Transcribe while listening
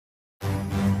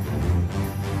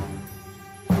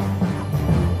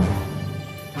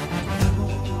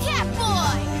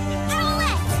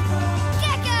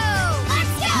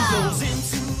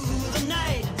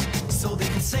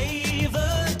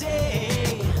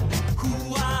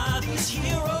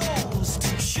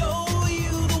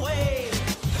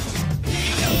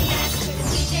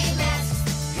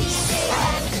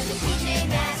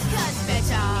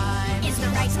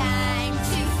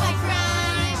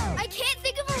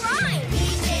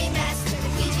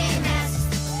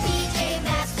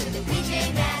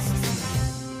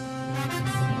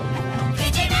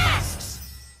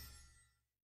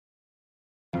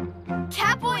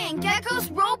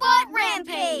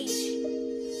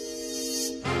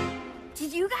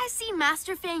guys see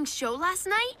Master Fang's show last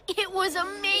night? It was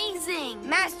amazing!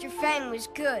 Master Fang was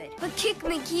good, but Kick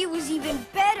McGee was even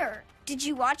better. Did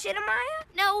you watch it, Amaya?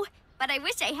 No, but I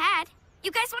wish I had.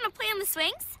 You guys want to play on the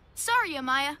swings? Sorry,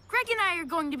 Amaya. Greg and I are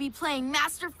going to be playing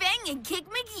Master Fang and Kick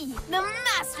McGee, the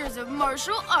masters of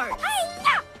martial arts.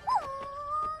 Hi-ya!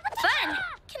 Fun!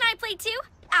 Can I play too?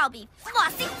 I'll be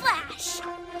Flossy Flash.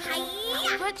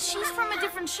 Hi-ya! But she's from a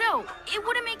different show. It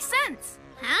wouldn't make sense.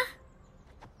 Huh?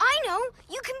 I know.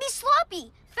 You can be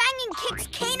Sloppy, Fang and Kick's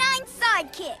canine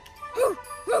sidekick.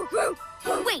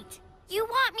 Wait, you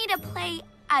want me to play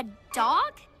a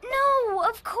dog? No,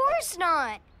 of course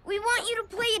not. We want you to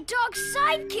play a dog's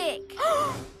sidekick.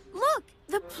 Look,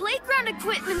 the playground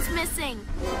equipment's missing.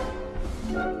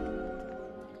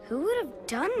 Who would have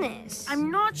done this?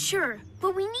 I'm not sure,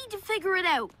 but we need to figure it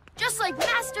out. Just like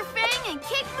Master Fang and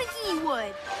Kick McGee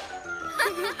would.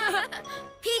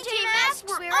 PJ Masks,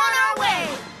 we're on our way!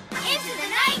 Into the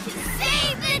night to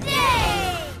save the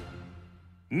day!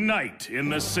 Night in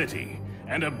the city,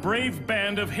 and a brave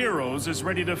band of heroes is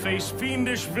ready to face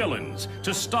fiendish villains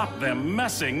to stop them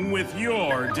messing with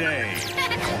your day.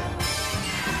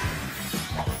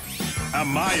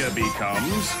 Amaya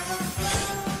becomes...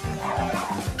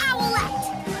 Owlette!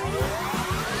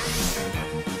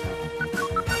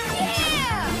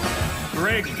 Yeah!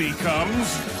 Greg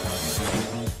becomes...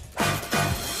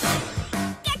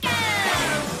 Gekko!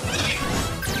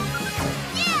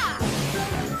 Yeah!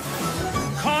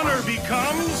 Connor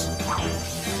becomes...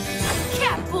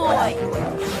 Catboy!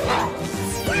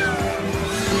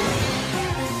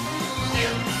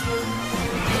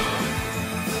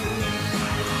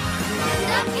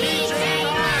 The PJ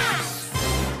Masks!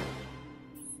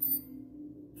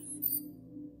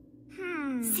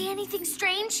 See anything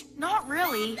strange? Not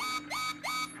really.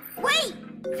 Wait!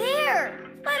 There!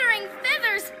 Fluttering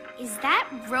feathers! Is that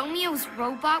Romeo's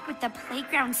robot with the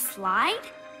playground slide?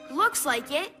 Looks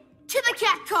like it. To the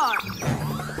cat car!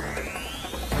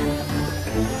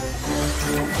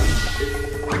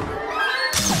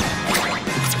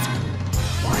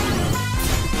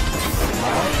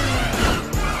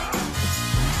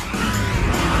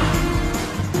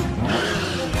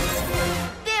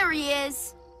 There he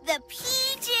is. The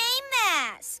PJ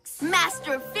Masks!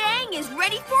 Master Fang is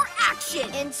ready for action.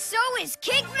 And so is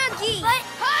Kick McGee! But-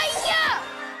 Hi-ya!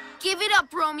 Give it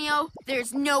up, Romeo.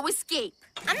 There's no escape.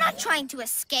 I'm not trying to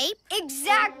escape.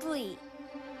 Exactly!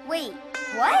 Wait,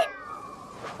 what?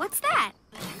 What's that?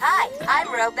 Hi, I'm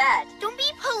Robette, Don't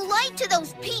be polite to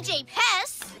those PJ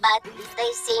pests. but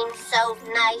they seem so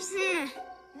nice.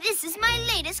 This is my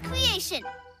latest creation.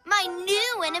 My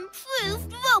new and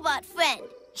improved robot friend.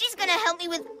 She's gonna help me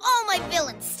with all my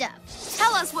villain stuff.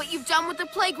 Tell us what you've done with the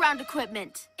playground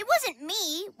equipment. It wasn't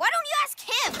me. Why don't you ask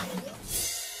him?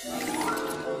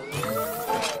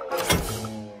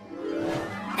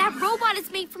 That robot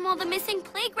is made from all the missing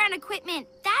playground equipment.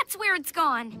 That's where it's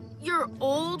gone. Your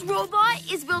old robot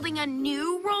is building a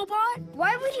new robot?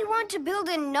 Why would he want to build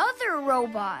another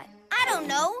robot? I don't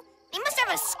know. He must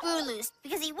have a screw loose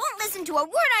because he won't listen to a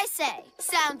word I say.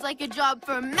 Sounds like a job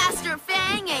for Master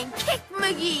Fang and Kick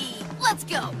McGee. Let's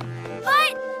go.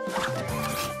 But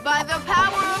By the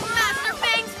power of Master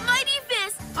Fang's mighty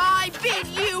fist, I bid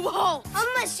you halt.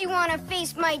 Unless you want to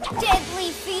face my deadly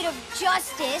feet of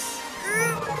justice.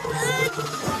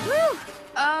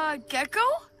 Gekko?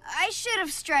 I should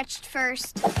have stretched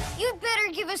first. You'd better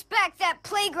give us back that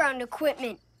playground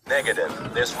equipment. Negative.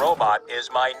 This robot is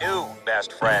my new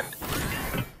best friend.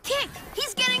 Kick,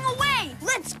 he's getting away.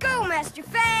 Let's go, Master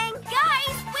Fang!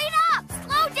 guys, wait up!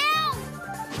 Slow down!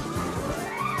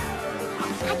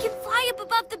 I can fly up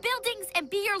above the buildings and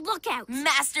be your lookout.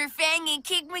 Master Fang and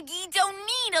Kick McGee don't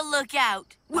need a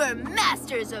lookout. We're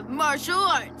masters of martial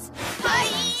arts.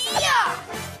 Hi-ya!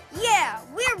 Yeah,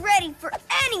 we're ready for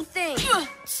anything!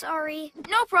 Sorry.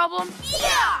 No problem.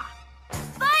 Yeah!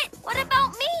 But what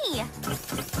about me?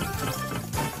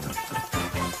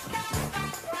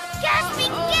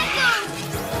 Gasping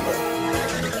Gekko!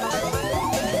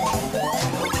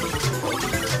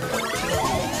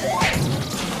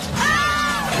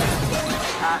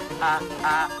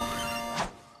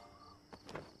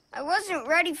 I wasn't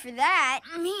ready for that.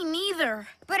 Me neither.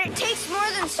 But it takes more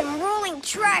than some rolling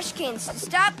trash cans to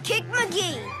stop Kick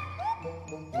McGee.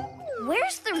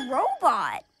 Where's the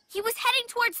robot? He was heading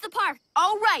towards the park.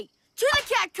 All right, to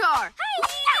the cat car.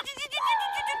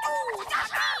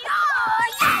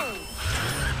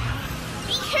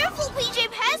 Be careful,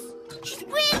 PJ Pest. She's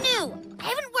brand new. I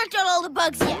haven't worked out all the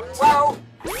bugs yet. Whoa!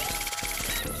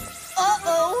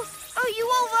 Uh-oh. Are you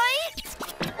all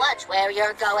right? Watch where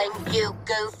you're going, you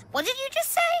goof. What did you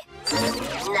just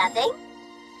say? Nothing?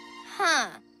 Huh.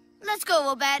 Let's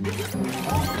go, Owlette.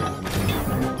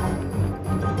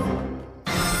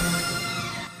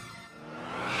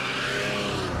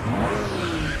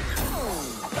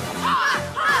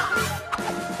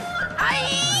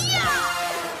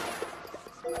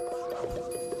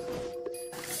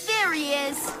 There he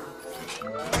is.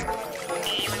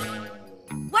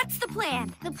 What's the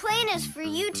plan? The plan is for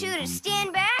you two to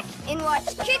stand back and watch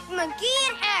Kick McGee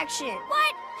in action.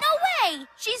 What? No way!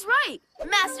 She's right.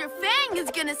 Master Fang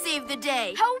is gonna save the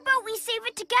day. How about we save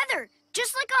it together,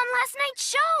 just like on last night's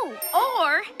show?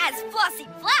 Or, as Flossie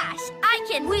Flash, I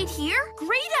can... Wait here?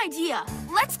 Great idea.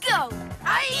 Let's go.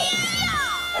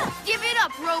 Hi-ya! Give it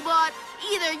up, robot.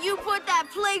 Either you put that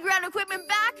playground equipment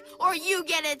back, or you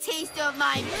get a taste of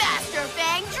my Master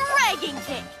Fang Dragon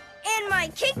Kick. And my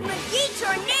Kick McGee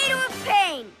Tornado of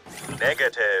Pain.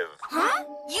 Negative. Huh?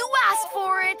 You asked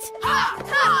for it. Ha!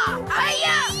 Ha!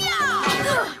 Hi-ya!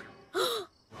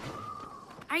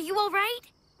 Are you all right?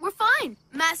 We're fine.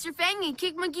 Master Fang and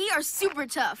Kick McGee are super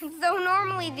tough. Though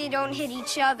normally they don't hit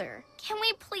each other. Can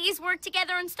we please work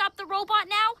together and stop the robot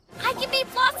now? I can be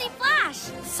Flossie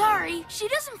Flash. Sorry, she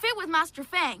doesn't fit with Master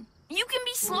Fang. You can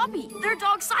be Sloppy, their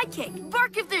dog sidekick.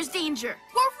 Bark if there's danger.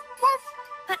 Woof, woof.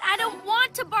 But I don't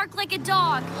want to bark like a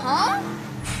dog. Huh?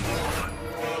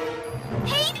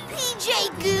 Hey, PJ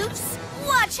Goose.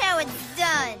 Watch how it's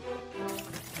done.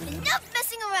 Enough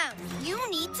messing around. You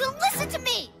need to listen to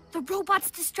me. The robot's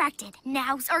distracted.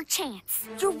 Now's our chance.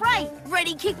 You're right.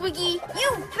 Ready, Kick McGee?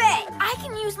 You bet! I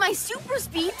can use my super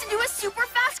speed to do a super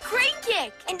fast crane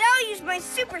kick. And I'll use my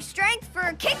super strength for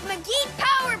a Kick McGee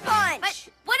power punch! But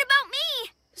what about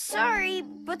me? Sorry,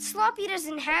 but Sloppy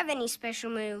doesn't have any special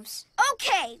moves.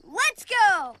 Okay, let's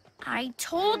go! I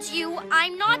told you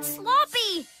I'm not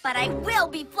Sloppy, but I will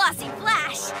be Flossie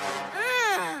Flash.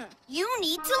 You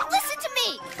need to listen to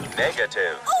me.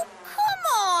 Negative. Oh, come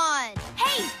on.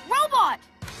 Hey, robot!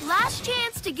 Last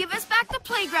chance to give us back the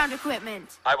playground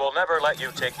equipment. I will never let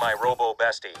you take my Robo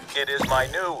Bestie. It is my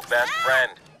new best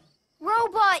friend.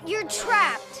 Robot, you're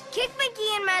trapped. Kick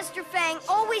McGee and Master Fang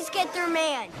always get their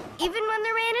man, even when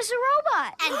their man is a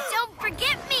robot. And don't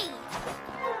forget me.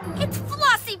 It's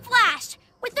Flossie Flash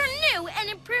with their new and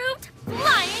improved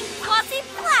Flying Flossie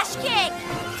Flash Kick.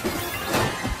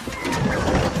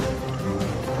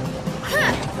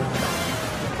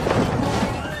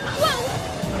 Whoa!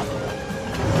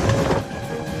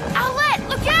 Owlette,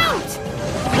 look out!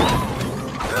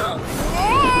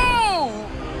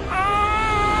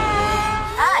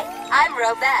 Hi, I'm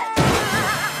Robette.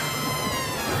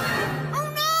 Oh,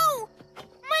 no.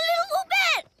 My little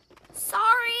Owlette.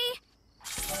 Sorry.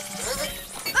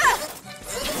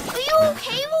 Are you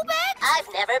okay, Owlette? I've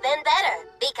never been better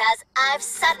because I've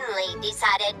suddenly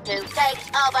decided to take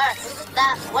over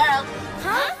the world.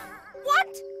 Huh? What?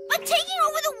 But taking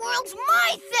over the world's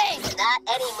my thing. Not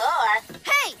anymore.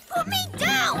 Hey, put me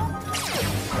down.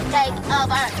 Take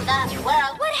over the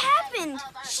world. What happened?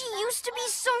 She used to be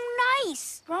so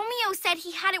nice. Romeo said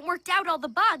he hadn't worked out all the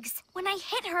bugs. When I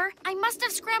hit her, I must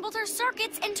have scrambled her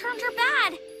circuits and turned her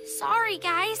bad. Sorry,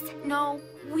 guys. No,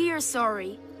 we're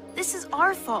sorry. This is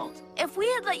our fault. If we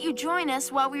had let you join us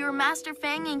while we were Master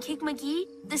Fang and Kick McGee,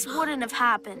 this wouldn't have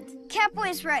happened.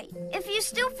 Catboy's right. If you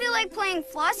still feel like playing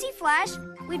Flossie Flash,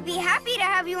 we'd be happy to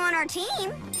have you on our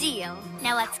team. Deal.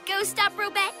 Now let's go stop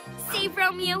Robette, save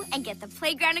Romeo, and get the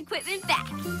playground equipment back.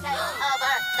 Take over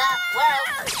the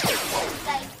world.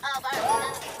 Take over the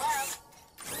world.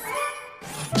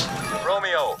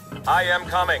 Romeo, I am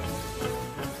coming.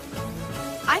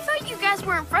 I thought you guys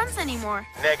weren't friends anymore.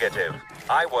 Negative.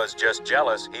 I was just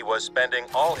jealous he was spending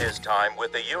all his time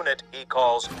with the unit he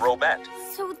calls Robette.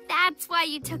 So that's why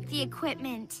you took the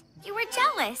equipment. You were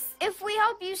jealous. If we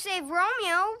help you save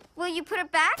Romeo, will you put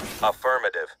it back?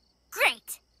 Affirmative.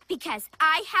 Great, because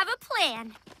I have a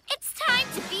plan. It's time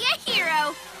to be a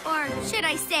hero. Or should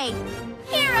I say,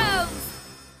 heroes.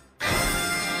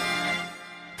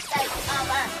 Take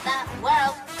over the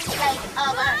world. Take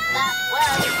over the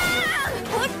world.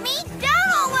 Put me down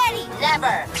already.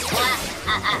 Never. Take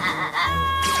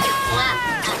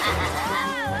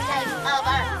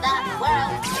over the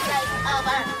world. Take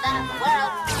over the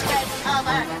world. Take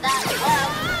over the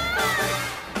world.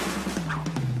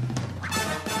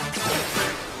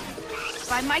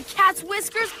 By my cat's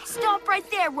whiskers, stop right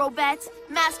there, Robette.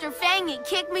 Master Fang and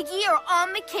Kick McGee are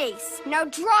on the case. Now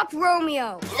drop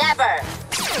Romeo. Never.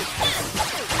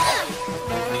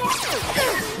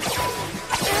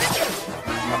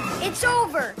 It's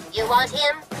over. You want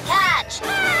him? Catch!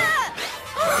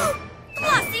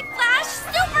 Flossie Flash,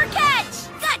 super catch!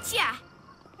 Gotcha!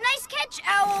 Nice catch,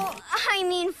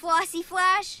 Flossie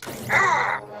Flash.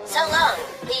 So long,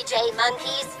 PJ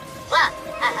Monkeys. Wah!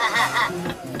 Ha ha ha ha!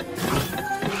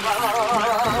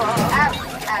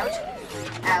 Ouch!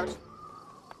 Ouch!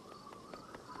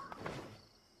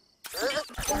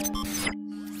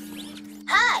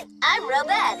 Hi, I'm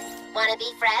Robette. Wanna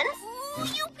be friends?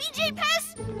 You PJ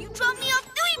Pest! You dropped me off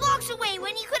 3 blocks away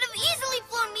when you could have easily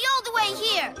flown me all the way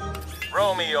here.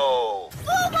 Romeo!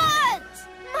 Robots!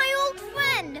 My old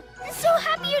friend. I'm so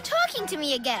happy you're talking to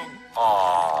me again.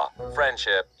 Aw,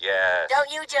 friendship, yes. Don't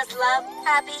you just love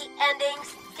happy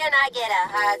endings? Can I get a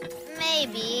hug?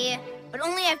 Maybe, but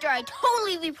only after I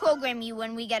totally reprogram you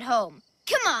when we get home.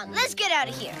 Come on, let's get out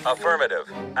of here. Affirmative.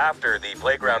 After the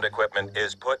playground equipment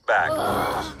is put back.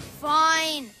 Ugh,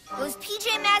 fine. Those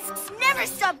PJ Masks never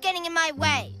stop getting in my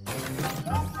way.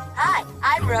 Hi,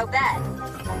 I'm Robette.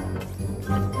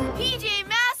 PJ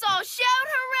Masks all shout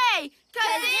hooray!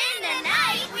 'Cause in the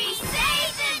night we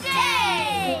save the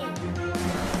day!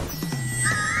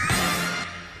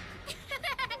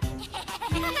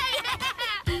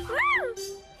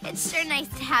 It's sure nice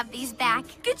to have these back.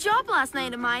 Good job last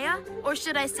night, Amaya. Or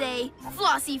should I say,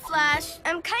 Flossy Flash.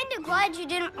 I'm kind of glad you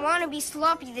didn't want to be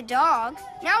Sloppy the dog.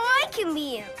 Now I can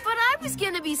be him. But I was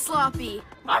gonna be Sloppy.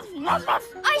 I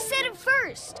said it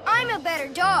first. I'm a better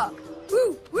dog.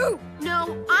 Woo, woo.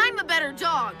 No, I'm a better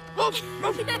dog. No,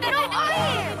 I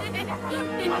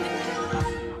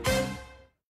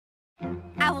am.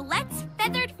 Owlette's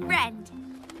feathered friend.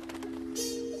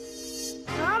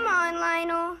 Come on,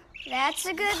 Lionel. That's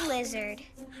a good lizard.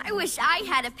 I wish I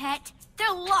had a pet.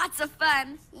 They're lots of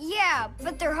fun. Yeah,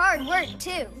 but they're hard work,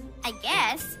 too. I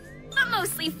guess. But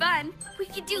mostly fun. We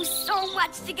could do so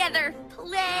much together.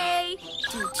 Play,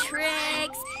 do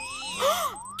tricks.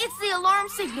 It's the alarm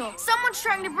signal. Someone's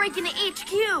trying to break into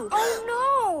HQ. Oh,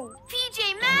 no.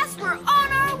 PJ Masks, we're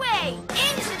on our way.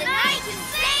 Into the night to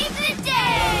save the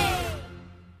day.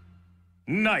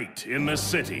 Night in the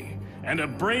city, and a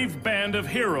brave band of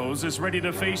heroes is ready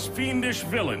to face fiendish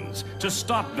villains to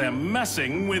stop them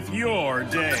messing with your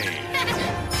day.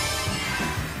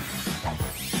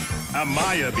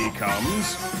 Amaya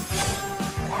becomes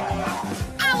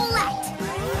Owlette!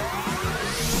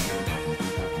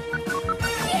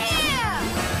 Yeah!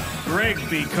 Greg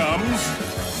becomes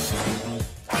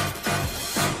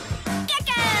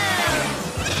Gekko!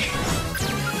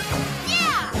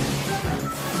 Yeah!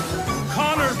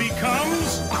 Connor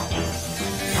becomes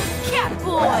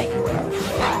Catboy.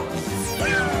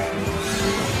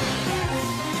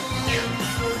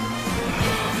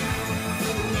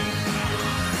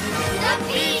 The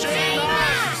PJ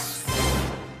Masks!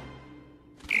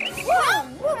 Whoa,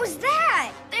 what was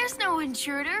that? There's no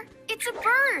intruder. It's a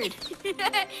bird.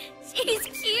 She's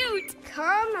cute.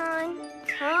 Come on,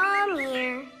 come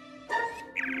here.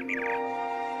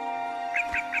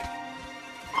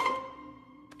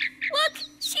 Look,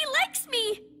 she likes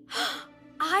me.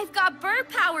 I've got bird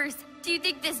powers. Do you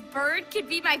think this bird could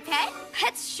be my pet?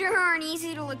 Pets sure aren't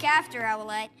easy to look after,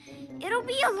 Owlette. It'll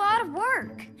be a lot of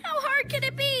work. How hard can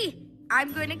it be?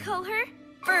 I'm going to call her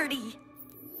Birdie.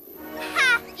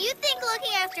 Ha! You think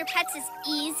looking after pets is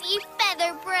easy,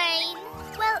 Feather Brain?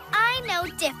 Well, I know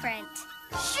different.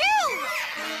 Shoo!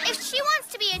 If she wants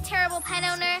to be a terrible pet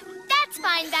owner, that's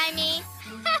fine by me.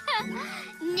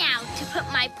 Now to put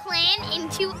my plan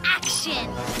into action.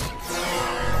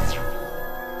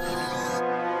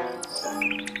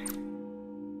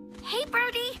 Hey,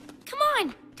 Birdie. Come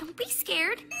on. Don't be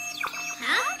scared.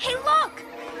 Huh? Hey, look!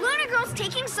 Luna Girl's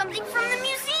taking something from the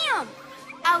museum.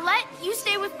 Owlette, you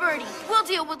stay with Birdie. We'll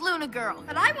deal with Luna Girl.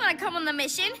 But I want to come on the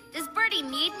mission. Does Birdie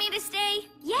need me to stay?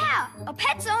 Yeah, a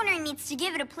pet's owner needs to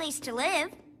give it a place to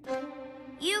live.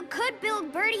 You could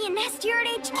build Birdie a nest here at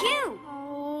HQ.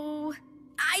 Oh,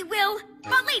 I will.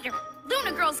 But later,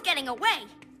 Luna Girl's getting away.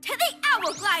 To the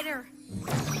Owl Glider.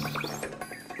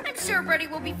 I'm sure Birdie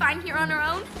will be fine here on her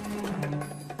own.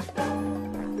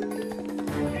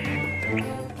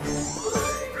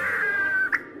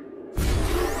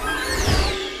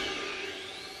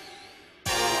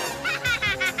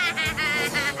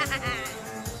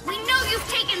 We know you've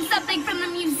taken something from the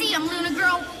museum, Luna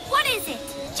Girl. What is it?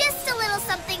 Just a little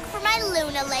something for my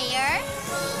Luna layer.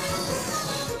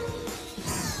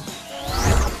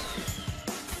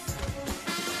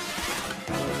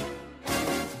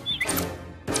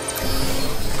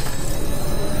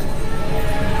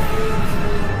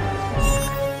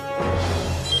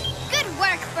 Good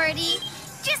work, Birdie.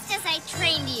 Just as I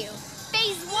trained you.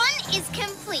 Phase 1 is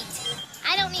complete.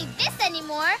 I don't need this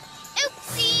anymore.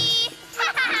 Oopsie!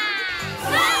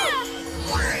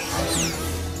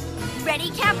 Ready,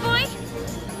 Catboy?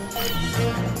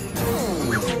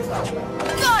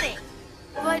 Got it!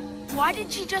 But why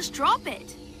did she just drop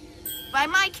it? By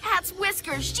my cat's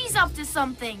whiskers, she's up to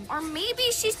something. Or maybe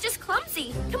she's just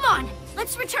clumsy. Come on,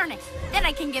 let's return it. Then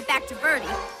I can get back to Birdie.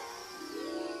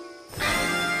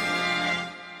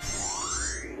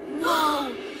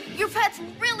 Whoa! Your pet's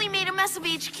really made a mess of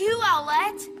HQ,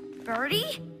 Owlette.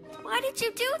 Birdie? Why did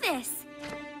you do this?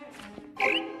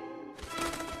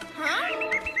 Huh?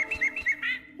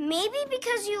 Maybe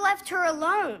because you left her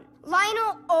alone.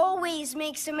 Lionel always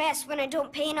makes a mess when I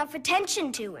don't pay enough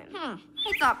attention to him. I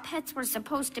thought pets were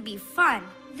supposed to be fun.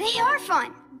 They are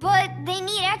fun, but they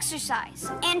need exercise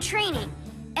and training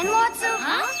and lots of...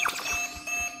 Huh?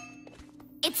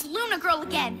 It's Luna Girl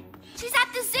again. She's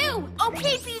at the zoo.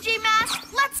 Okay, PJ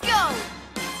Masks, let's go.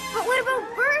 But what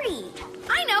about Birdie?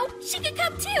 I know, she can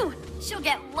come too. She'll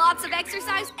get lots of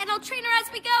exercise and I'll train her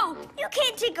as we go. You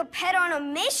can't take a pet on a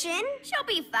mission. She'll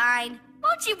be fine.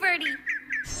 Won't you, Birdie?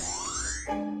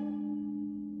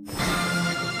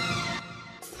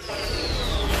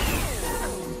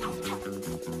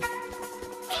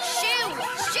 Shoo!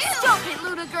 Stop it,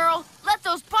 Luna Girl. Let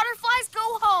those butterflies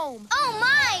go home. Oh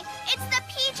my! It's the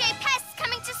PJ pests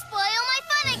coming to spoil my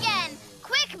fun again.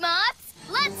 Quick, moths,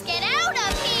 let's get out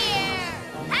of here.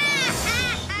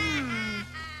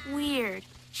 Weird.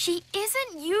 She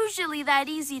isn't usually that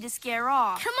easy to scare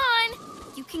off. Come on.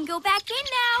 You can go back in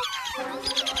now.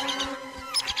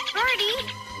 Birdie,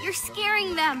 you're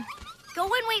scaring them. Go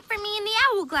and wait for me in the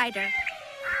owl glider.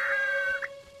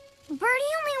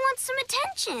 Birdie only wants some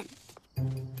attention.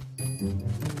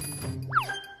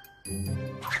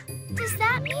 Does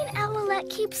that mean Owlette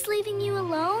keeps leaving you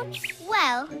alone?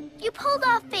 Well, you pulled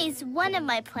off phase 1 of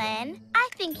my plan. I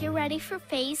think you're ready for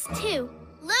phase 2.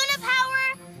 Luna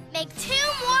power, make 2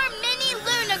 more mini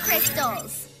Luna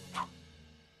crystals.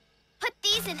 Put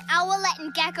these in Owlette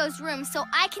and Gekko's room so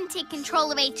I can take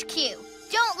control of HQ.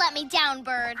 Don't let me down,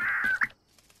 bird.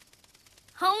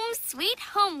 Home sweet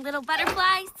home, little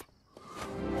butterflies.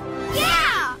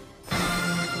 Yeah!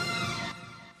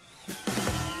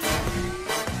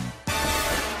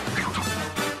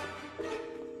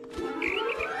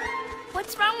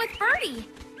 What's wrong with Birdie?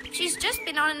 She's just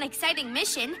been on an exciting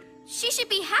mission. She should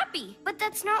be happy. But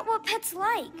that's not what pets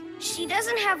like. She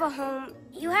doesn't have a home.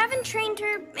 You haven't trained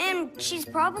her, and she's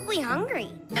probably hungry.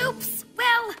 Oops.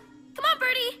 Well, come on,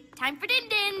 Birdie. Time for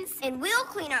din-dins. And we'll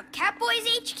clean up Catboy's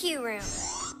HQ room.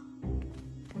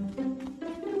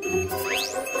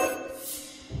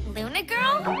 Luna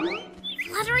Girl?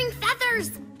 Fluttering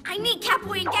feathers. I need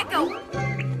Catboy and Gekko.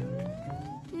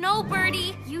 No,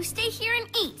 Birdie. You stay here and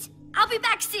eat. I'll be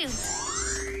back soon.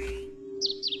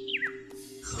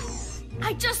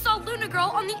 I just saw Luna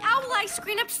Girl on the Owl Eye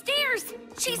screen upstairs.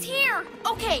 She's here.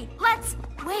 Okay, let's...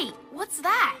 Wait, what's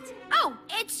that? Oh,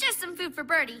 it's just some food for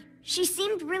Birdie. She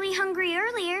seemed really hungry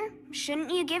earlier.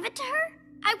 Shouldn't you give it to her?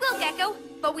 I will, Gekko,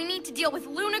 but we need to deal with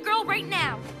Luna Girl right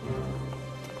now.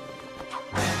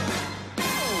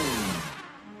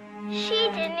 She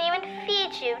didn't even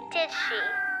feed you, did she?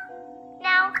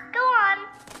 Now, go on.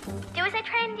 Do as I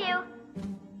trained you.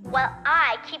 While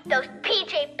I keep those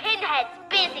PJ pinheads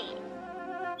busy.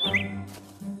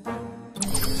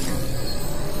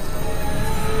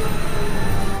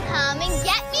 Come and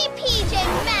get me, PJ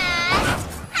Masks!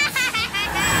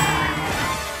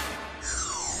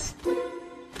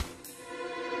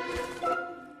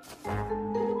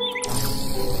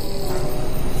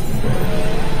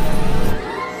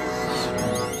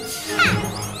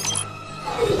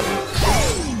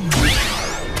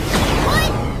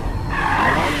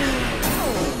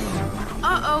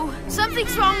 Uh-oh,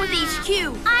 something's wrong with HQ.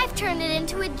 I've turned it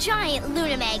into a giant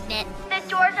Luna magnet. The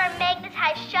doors are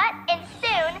magnetized shut, and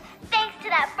soon, thanks to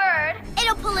that bird,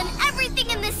 it'll pull in everything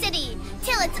in the city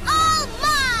till it's all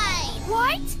mine!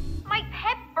 What? My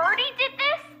pet Birdie did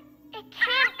this? It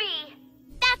can't be.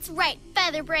 That's right,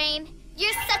 Featherbrain.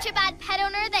 You're such a bad pet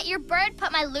owner that your bird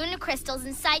put my Luna crystals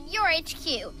inside your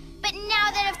HQ. But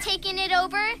now that I've taken it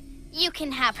over, you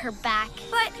can have her back.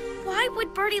 But why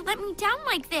would Birdie let me down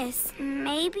like this?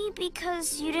 Maybe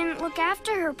because you didn't look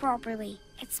after her properly.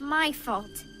 It's my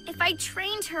fault. If I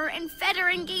trained her and fed her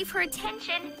and gave her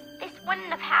attention, this wouldn't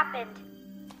have happened.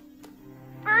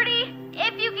 Birdie,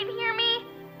 if you can hear me,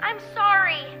 I'm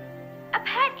sorry. A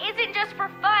pet isn't just for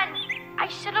fun. I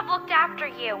should have looked after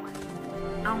you.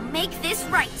 I'll make this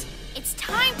right. It's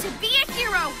time to be a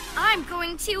hero. I'm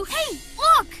going to... Hey,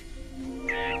 look!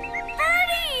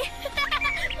 Birdie!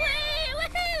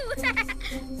 Woohoo!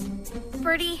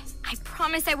 Birdie, I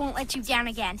promise I won't let you down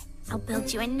again. I'll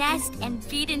build you a nest and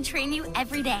feed and train you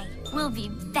every day. We'll be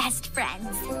best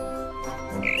friends.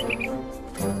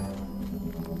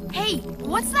 Hey,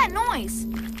 what's that noise?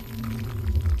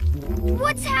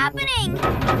 What's happening?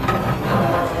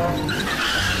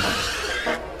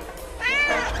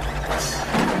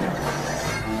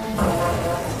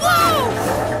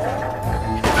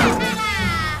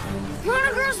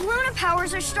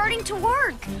 starting to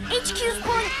work. HQ's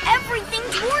pulling everything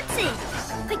towards it.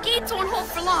 The gates won't hold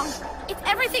for long. If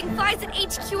everything flies at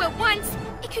HQ at once,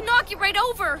 it could knock it right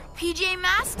over. PJ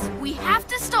Masks, we have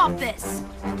to stop this.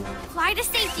 Fly to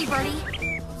safety, Birdie.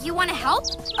 You want to help?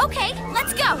 Okay,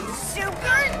 let's go.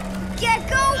 Super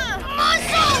Gekko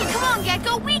muscle! Come on,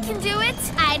 Gekko, we can do it.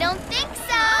 I don't think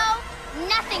so.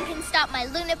 Nothing can stop my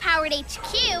Luna-powered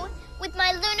HQ. With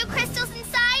my Luna crystals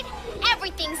inside,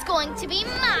 everything's going to be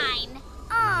mine.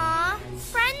 Aww,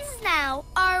 friends now,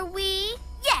 are we?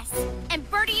 Yes, and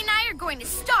Birdie and I are going to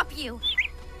stop you.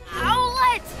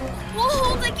 Owlette, we'll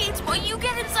hold the gates while you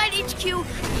get inside HQ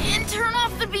and turn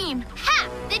off the beam. Ha!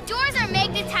 The doors are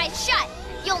magnetized shut.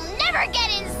 You'll never get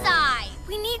inside.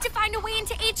 We need to find a way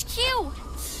into HQ.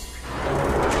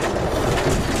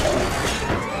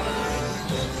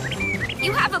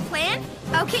 You have a plan?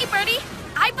 Okay, Birdie,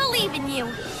 I believe in you.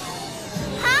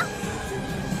 Huh?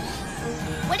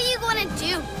 What are you going to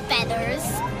do, Feathers?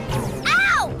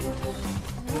 Ow!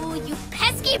 Ooh, you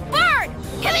pesky bird!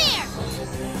 Come here!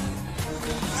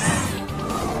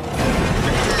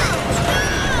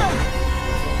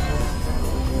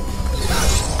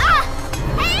 Ah!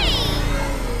 Hey!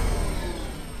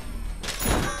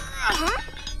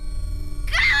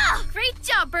 Great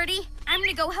job, Birdie. I'm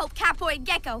gonna go help Catboy and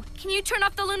Gekko. Can you turn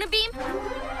off the Luna beam?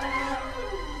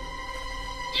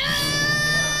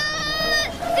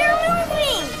 They're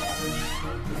moving!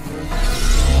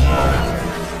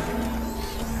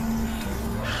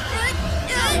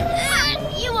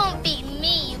 You won't beat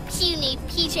me, you puny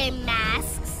PJ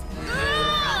Masks.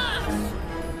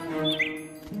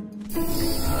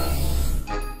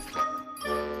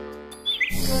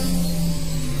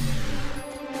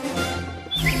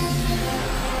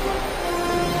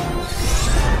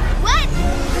 What?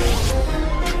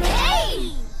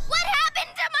 Hey! What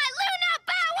happened to my Luna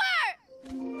power?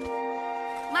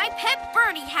 My pet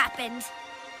Birdie happened.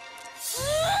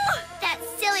 That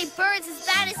silly bird's as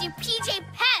bad as you PJ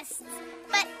pests.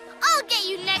 But I'll get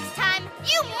you next time.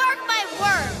 You mark my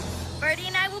word. Birdie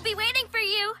and I will be waiting for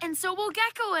you, and so will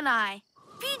Gekko and I.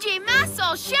 PJ Masks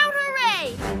all shout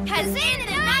hooray! 'Cause in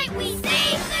the night we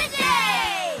save the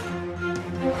day!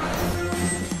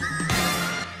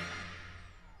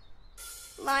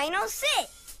 Lionel, sit.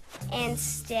 And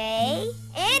stay.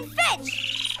 And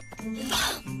fetch.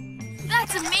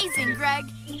 That's amazing, Greg.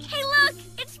 Hey, look,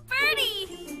 it's Birdie.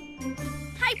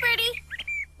 Hi, Birdie.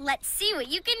 Let's see what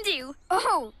you can do.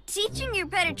 Oh, teaching your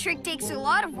pet a trick takes a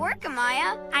lot of work,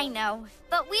 Amaya. I know,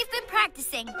 but we've been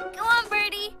practicing. Go on,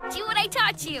 Birdie. Do what I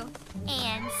taught you.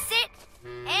 And sit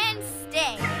and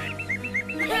stay.